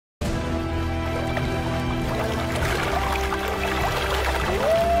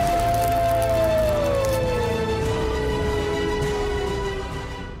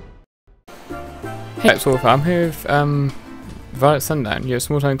Hey, it's Wolfy. I'm here with Violet Sundown. You're a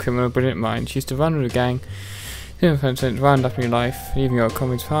small-time criminal with a brilliant mind. You used to run with a gang. You have wound up in your life, leaving your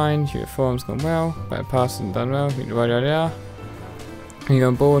comrades behind. Your reform's gone well, but the past hasn't done well. You go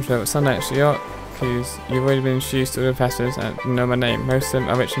on board with Sundown at the yacht because you've already been introduced to all the passengers and know my name. Most of them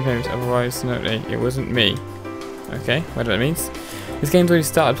are rich and famous, otherwise, notably, it wasn't me. Okay, whatever that means. This game's already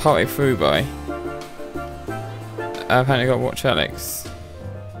started partway through, by. Apparently, got to watch Alex.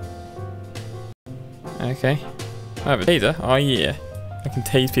 Okay. I have a taser. Oh yeah. I can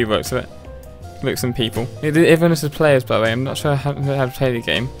tase people looks of it. Looks on people. Everyone else is players, by the way. I'm not sure how to play the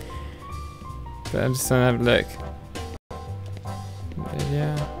game. But I'm just trying to have a look.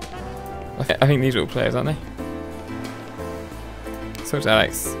 Yeah. Okay, I think these are all players, aren't they? So it's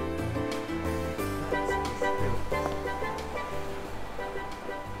Alex.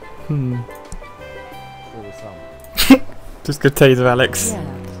 Just go taser Alex.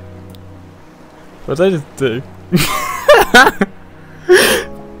 Yeah. What did I just do?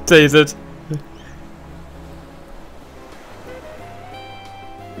 Tasered.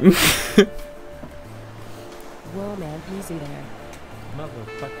 Whoa man, easy there.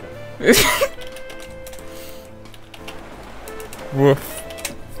 Motherfucker. Woof.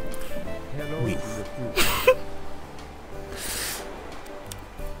 Hello.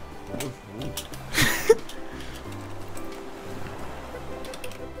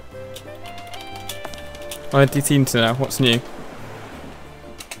 I DC until now. What's new?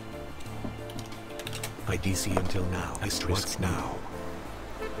 I DC until now. What's now?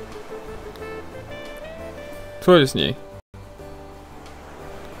 So what is new?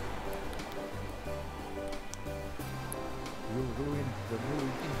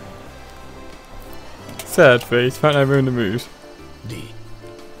 Sad face. Apparently I ruined the mood. D.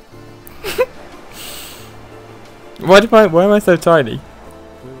 Why am I so tiny?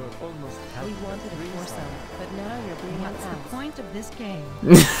 We were almost We wanted a foursome, but now you're bringing What's the point of this game?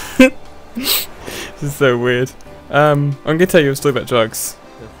 This is so weird. I'm gonna tell you a story about drugs.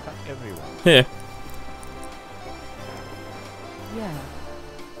 fuck everyone. Here. yeah.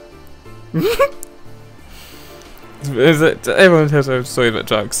 Everyone tells a story about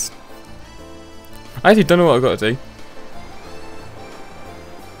drugs. I actually don't know what I've got to do.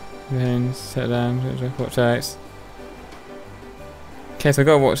 Then sit down, watch Alex. Okay, so I've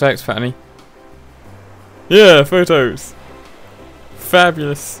got to watch Alex apparently. Yeah, photos.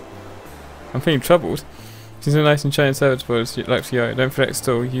 Fabulous. I'm feeling troubled. She's so nice and shiny and serviceable as you like to go. Don't flex at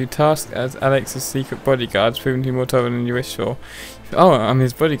all. You task as Alex's secret bodyguard, proving to be more trouble than you wish for. Oh, I'm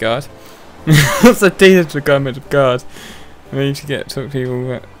his bodyguard. What's a dangerous requirement of guard? I mean, to get talk to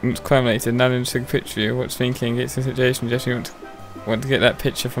people crime related. Now then, took a picture of you. What's thinking? It's a situation. Just you want to get that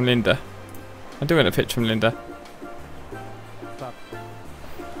picture from Linda. I do want a picture from Linda.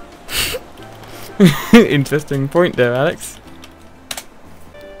 Interesting point there, Alex.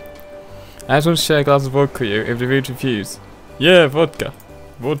 I just want to share a glass of vodka with you if the rude refuse. Yeah, vodka.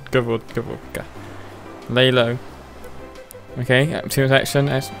 Vodka, vodka, vodka. Lay low. Okay, too much action.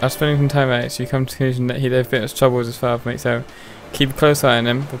 After spending some time at it, you come to the conclusion that he'd have a bit of trouble with his father makes out. Keep a close eye on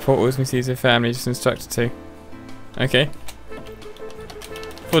him. Report always when he sees his family, just instructed to. Okay.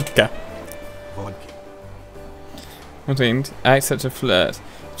 Vodka. Vodka. What means? Act such a flirt.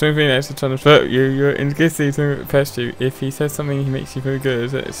 Something else is trying to flirt with you. You're in case he's going to press you. If he says something he makes you feel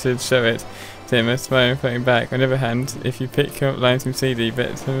good, it should show it to him. A smile and flirting back. On the other hand, if you pick up lines from CD,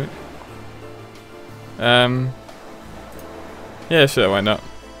 better yeah, sure, why not?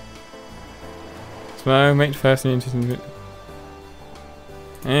 Smile, make the person interesting. We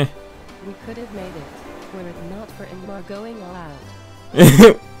could have made it, were it not for Ingmar going all out.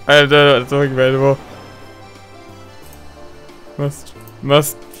 I don't know what I'm talking about anymore.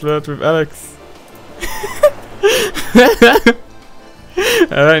 Must flirt with Alex.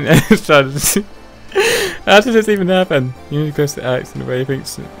 Alright, let's try to see. How did this even happen? You need to go to Alex in the way he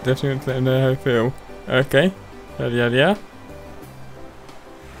thinks. Definitely want to let him know how you feel. Okay. Yeah.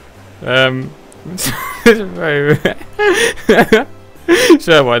 Very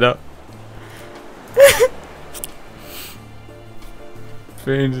sure, why not?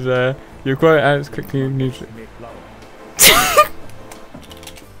 Strange desire. You acquire Alex quickly and neutral.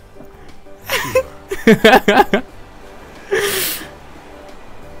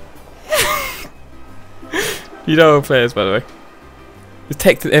 You know all players, by the way.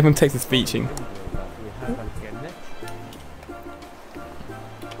 Everyone takes the speeching.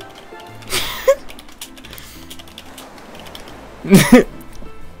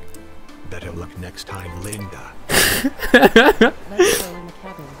 Better luck next time, Linda. Let's go in the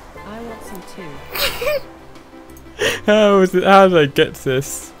cabin. I want some too. How did I get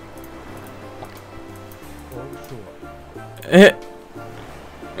this?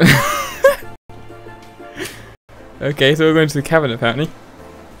 Okay, so we're going to the cabin apparently.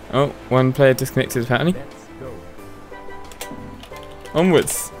 Oh, one player disconnected apparently. Let's go.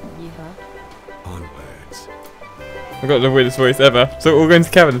 Onwards. Yeehaw. Onwards. I've got the weirdest voice ever. So we're going to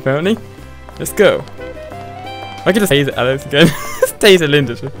the cabin apparently. Let's go. I could just taser Alex again. Just taser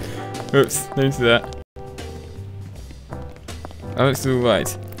Linda. Oops, don't do that. Alex is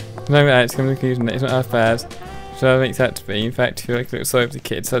alright. No, Alex come to the conclusion that it's not half bad. So I makes out to be. In fact, if you like to look sorry for the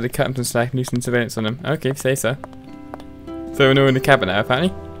kids, so they cut him some slack and loosen surveillance on them. Okay, if you say so. So we're now in the cabin now,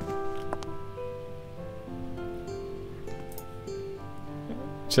 apparently.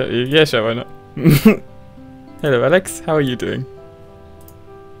 Shut you? Yeah, sure, why not? Hello, Alex. How are you doing?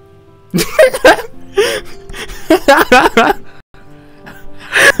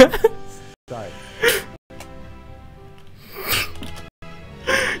 Style.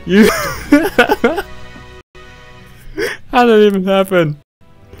 You. How did it even happen?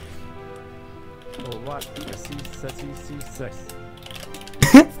 Oh, what? C6.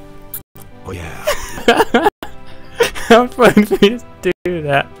 Oh yeah. How fun for you to do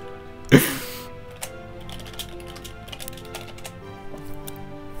that?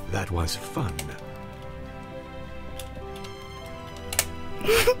 That was fun.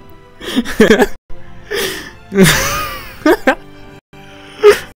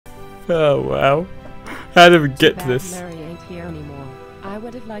 Oh wow. How did we get to this? Mary ain't here anymore. I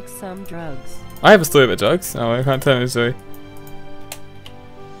would have liked some drugs. I have a story about drugs. Oh, I can't tell you a story.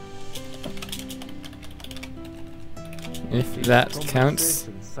 If that counts.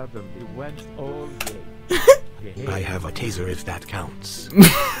 Conversation suddenly went all gay. I have a taser if that counts.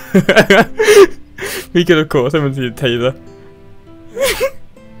 We could, of course. Someone see a taser.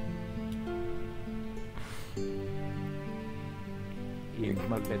 In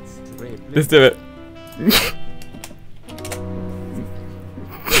my bed straight. Let's do it.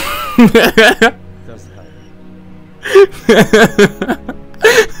 Just how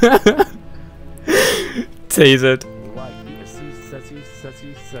Tasered. why C6.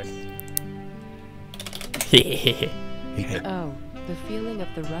 Oh, the feeling of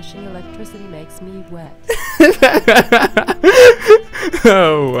the rushing electricity makes me wet.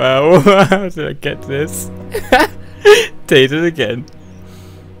 Oh wow. How did I get this? Tasered again.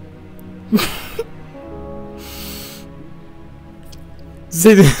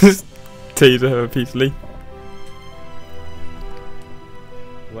 See this? Taser her repeatedly.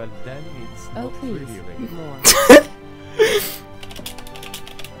 Well, then it's Oh, not please. really real. More.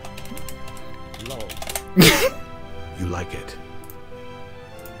 Lol. You like it?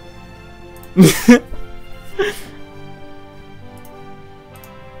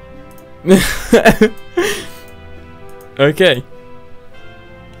 Okay.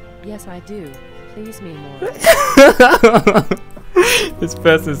 Yes, I do. Please me more. This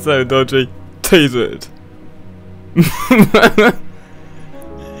person's so dodgy. Tasered.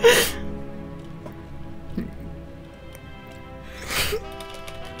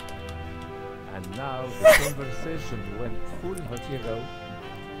 And now the conversation went full hero.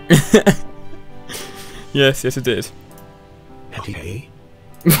 Yes, it did. Hey.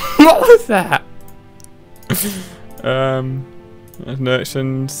 What was that?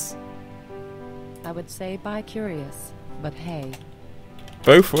 Notions. I would say bi-curious, but hey.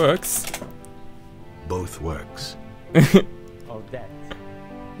 Both works. Both works. Oh, that.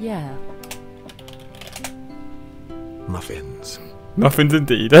 Yeah. Muffins. Muffins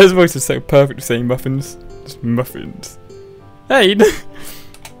indeed. His voice is so perfect for saying muffins. Just muffins. Hey!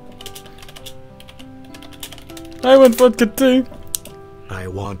 I want vodka too. I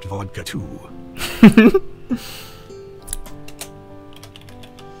want vodka too.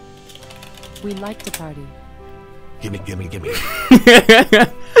 We like to party. Gimme. Gimme the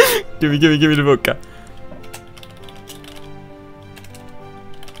vodka.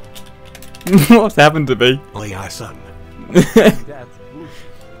 What's happened to me? Oh yeah, son. That's good.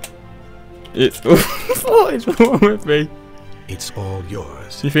 It's what is wrong with me? It's all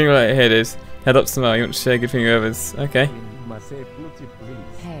yours. You think right here it is. Head up smile, you want to share a good thing with others. Okay. You must say booty, please.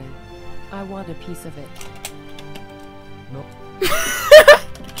 Hey, I want a piece of it. No.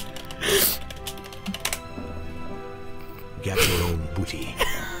 Get your own booty.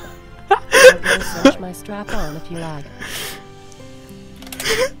 I'll go slash my strap on if you like.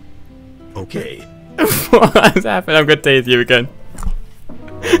 Okay. What has happened? I'm gonna tase you again.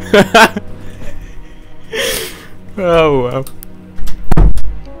 Oh wow.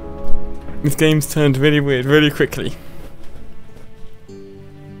 This game's turned really weird really quickly.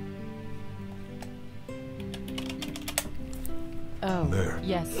 Oh, There.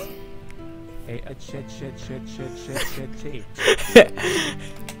 yes. Hey,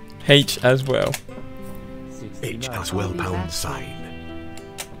 H as well. H as well, pound sign.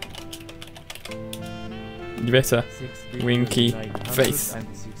 You better. Winky face.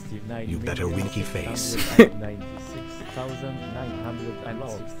 You better winky face.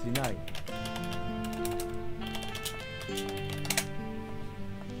 96,969.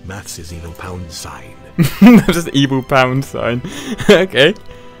 Maths is evil, pound sign. That's just evil pound sign. Okay.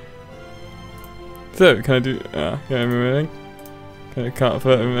 So, can I do... can I remember anything? Can't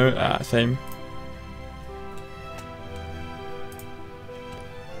put it. Same.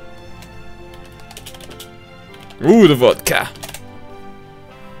 Ooh, the vodka.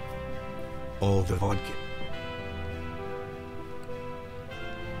 All the vodka.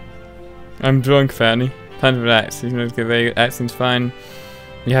 I'm drunk, Fanny. Time to relax. You know, good way. Acting's fine.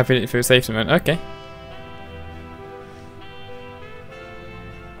 You happy that you feel safe tonight? Okay.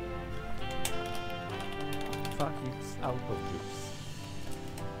 Fuck, it's out of juice.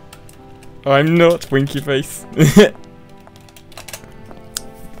 Oh, I'm not winky face.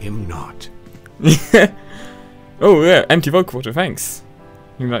 Him not. Oh yeah, empty vodka water. Thanks.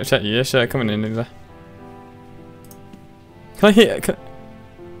 You can like chat you. Yeah, sure. Come on in, Linda. Can I hear?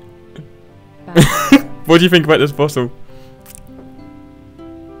 What do you think about this bottle?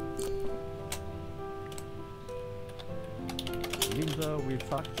 Linda, we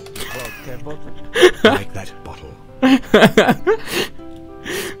fucked the vodka bottle. Like that bottle.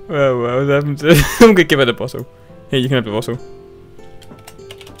 Well, what happened to... I'm gonna give her the bottle. Here, you can have the bottle.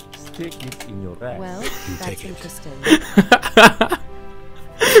 Stick it in your ass. Well, that's take it. interesting.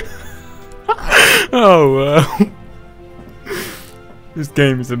 Oh wow. This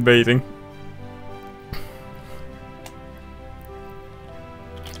game is amazing.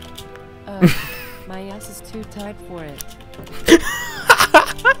 Oh, my ass is too tight for it.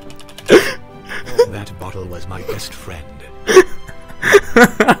 That bottle was my best friend.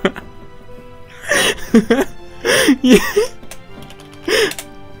 Yeah.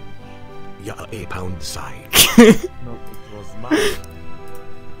 Yeah, a pound sign. No, it was mine.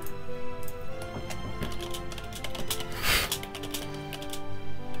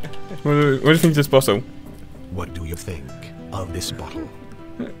 What do you think of this bottle? What do you think of this bottle?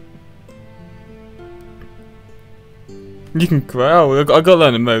 You can cry. Oh, I got to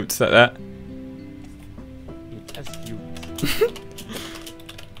learn emotes like that. It has you.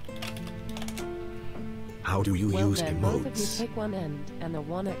 How do you Well use then, both of you emotes? pick one end, and the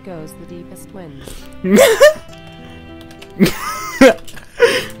one that goes the deepest wins.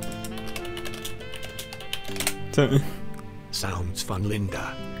 Sounds fun,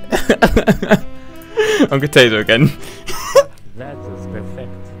 Linda. I'm gonna taser again. That is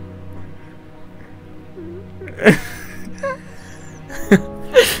perfect.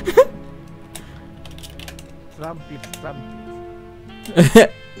 Trumpet,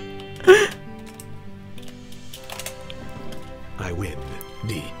 trumpet. I win.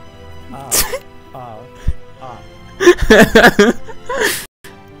 D. Ah.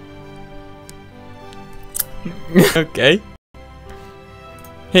 Okay.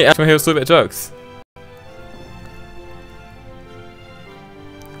 Hey, Ashma Hill's still a bit of drugs.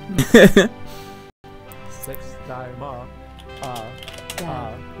 Sex time.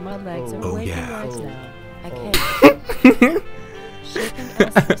 Dad, my legs are Oh, waking yeah. right Oh. now. I Oh. can't. Shaking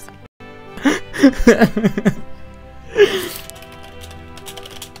asses.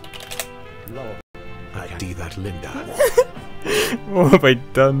 Lord. I see that, Linda. What have I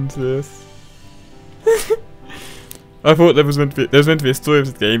done to this? I thought there was meant to be a story of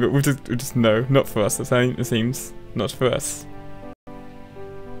this game, but we just no, not for us. That's how it seems. Not for us.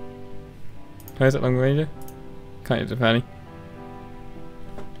 How is that long ranger? Can't use a fanny.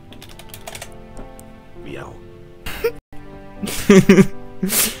 Meow.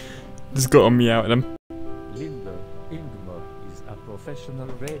 Just got on meow at them. Linda Ingmar is a professional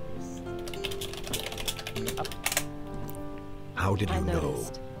rapist. How did I you know?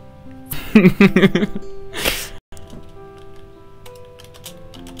 noticed.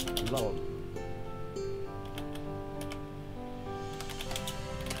 Lord.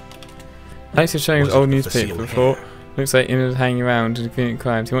 Thanks for showing us Was it old the newspaper seal report. hair? Looks like Ian is hanging around and committing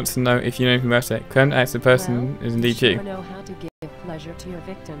crimes. He wants to know if you know anything about it. Claim to ask the person Well, is indeed sure you. know how to give pleasure to your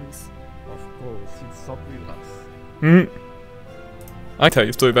victims. Of course, it's obvious. Hmm. I tell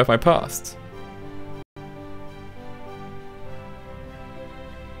you a story about my past.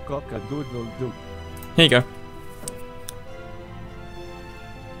 Cock-a-doodle-doo. Here you go.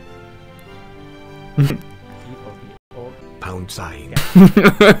 Keep of me all. Pound sign.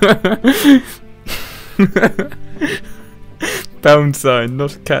 Pound sign,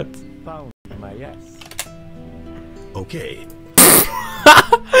 not cat. Pound my ass. Okay.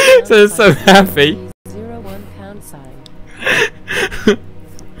 So they're so happy. 01 pound sign.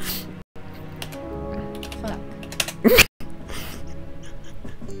 Fuck.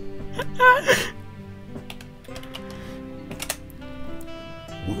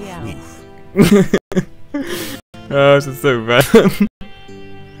 Woof Yeah. woof. Oh, this is so bad.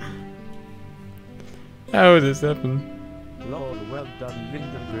 How would this happen? Lol, well done,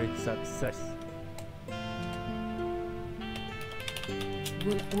 Linda. Great success.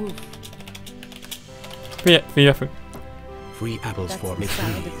 Woof woof. Yeah, yeah. Free apples That's for the me,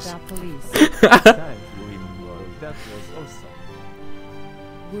 sound of please. the police. Thank you, Immo. That was awesome.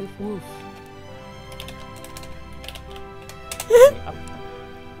 Woof woof. Up.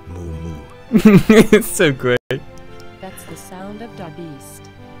 Moo moo. It's so great. That's the sound of the beast.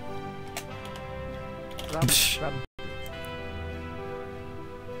 Ram, Psh. ram.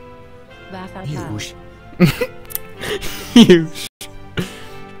 Laugh out loud. Huge. Huge.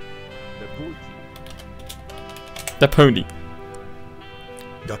 The booty. The pony.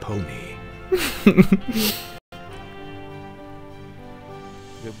 The pony.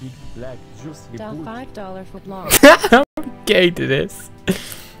 The big black juicy The booty. $5 foot long. How gay to this?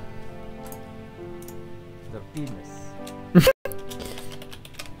 The penis.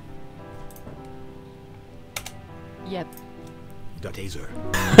 Yep. The taser.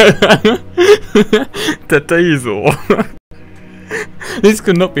 The taser. This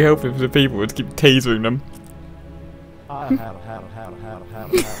could not be helpful for the people to keep tasering them.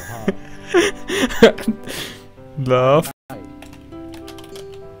 Laugh.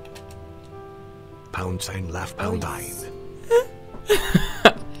 Pound sign laugh pound sign.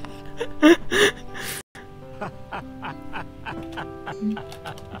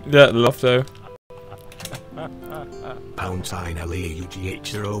 That laugh though. Pound sign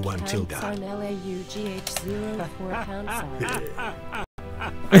LAUGH01 Pound tilde. sign LAUGH04 pound sign.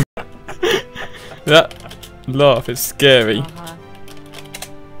 That laugh is scary. Uh-huh.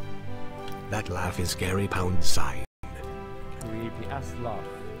 That laugh is scary pound sign. Creepy ass laugh.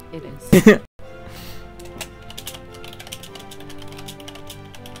 It is.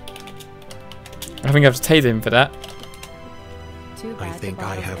 I think I have to taser him for that. Too bad I the think I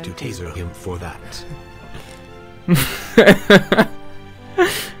bottle's have to empty. taser him for that.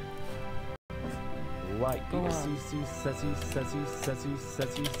 Why? Go on. Sassy.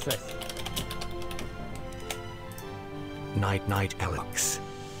 Night night Alex.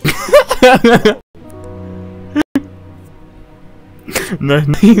 No,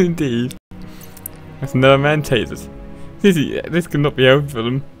 indeed. That's another man tasers. This could not be helpful for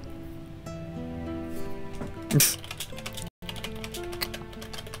them.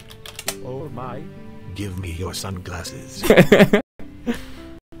 Oh my. Give me your sunglasses.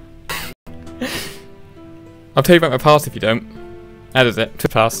 I'll tell you about my past if you don't. How does it? To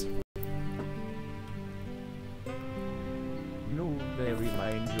pass. No, they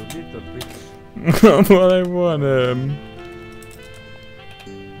remind you little bit. Well, I want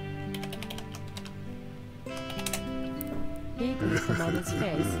He glued them on his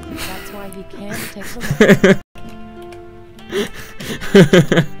face. That's why he can't take them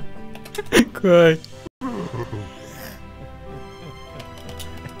off. Cry.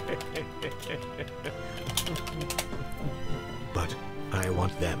 But I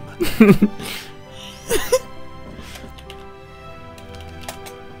want them.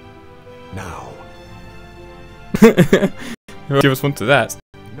 Now. Give us one to that.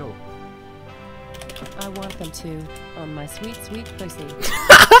 No. I want them to. On my sweet, sweet pussy.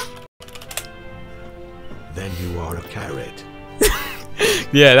 Then you are a carrot.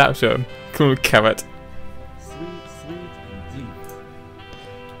 Yeah, that'll show him. Call him a carrot. Sweet indeed.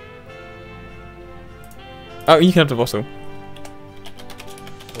 Oh, you can have the bottle.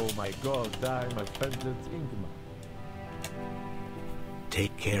 Oh my god, I'm offended Ingmar.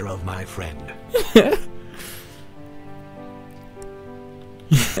 Take care of my friend.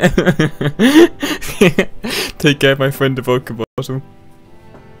 Take care of my friend, the vodka bottle.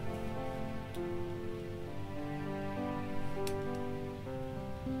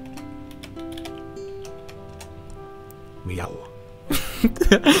 Meow.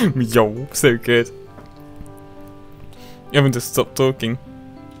 Yo, so good. You haven't just stopped talking.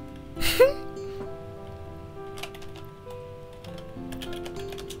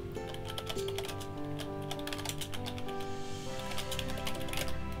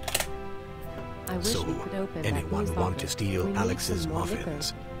 I wish So, we could open that anyone news want locker. to steal We need Alex's some more liquor.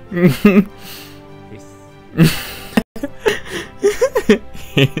 muffins? Yes.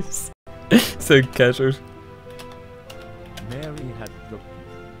 Yes. So casual. Mary had the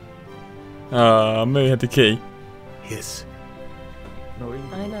Ah, Mary had the key. hiss. No I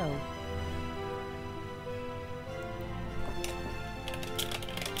English. know.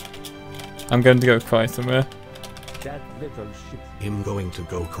 I'm going to go cry somewhere. That little shit. Him going to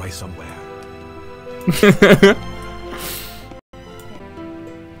go cry somewhere.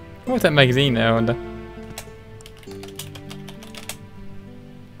 What's that magazine there, I wonder?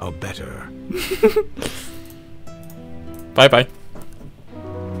 A better. Bye bye.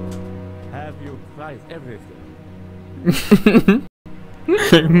 Have you tried everything?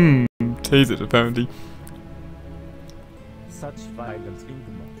 Tasered apparently. Such violence,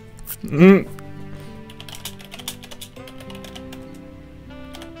 Ingmar. Mm.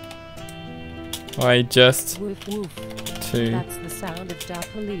 I just Woof woof. to That's the sound of the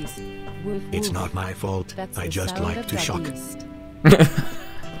police. Woof It's woof. not my fault. That's I the just sound like of to the shock. beast.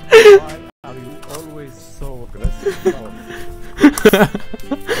 Why are you always so aggressive?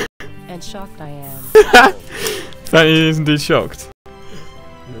 And shocked I am. that he is indeed shocked.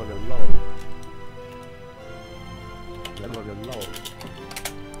 You're alone. You're alone.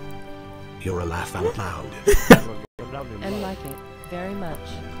 You're a laugh out loud. You're alone. And like it very much.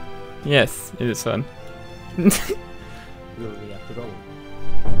 Yes, it is fun. You're alone.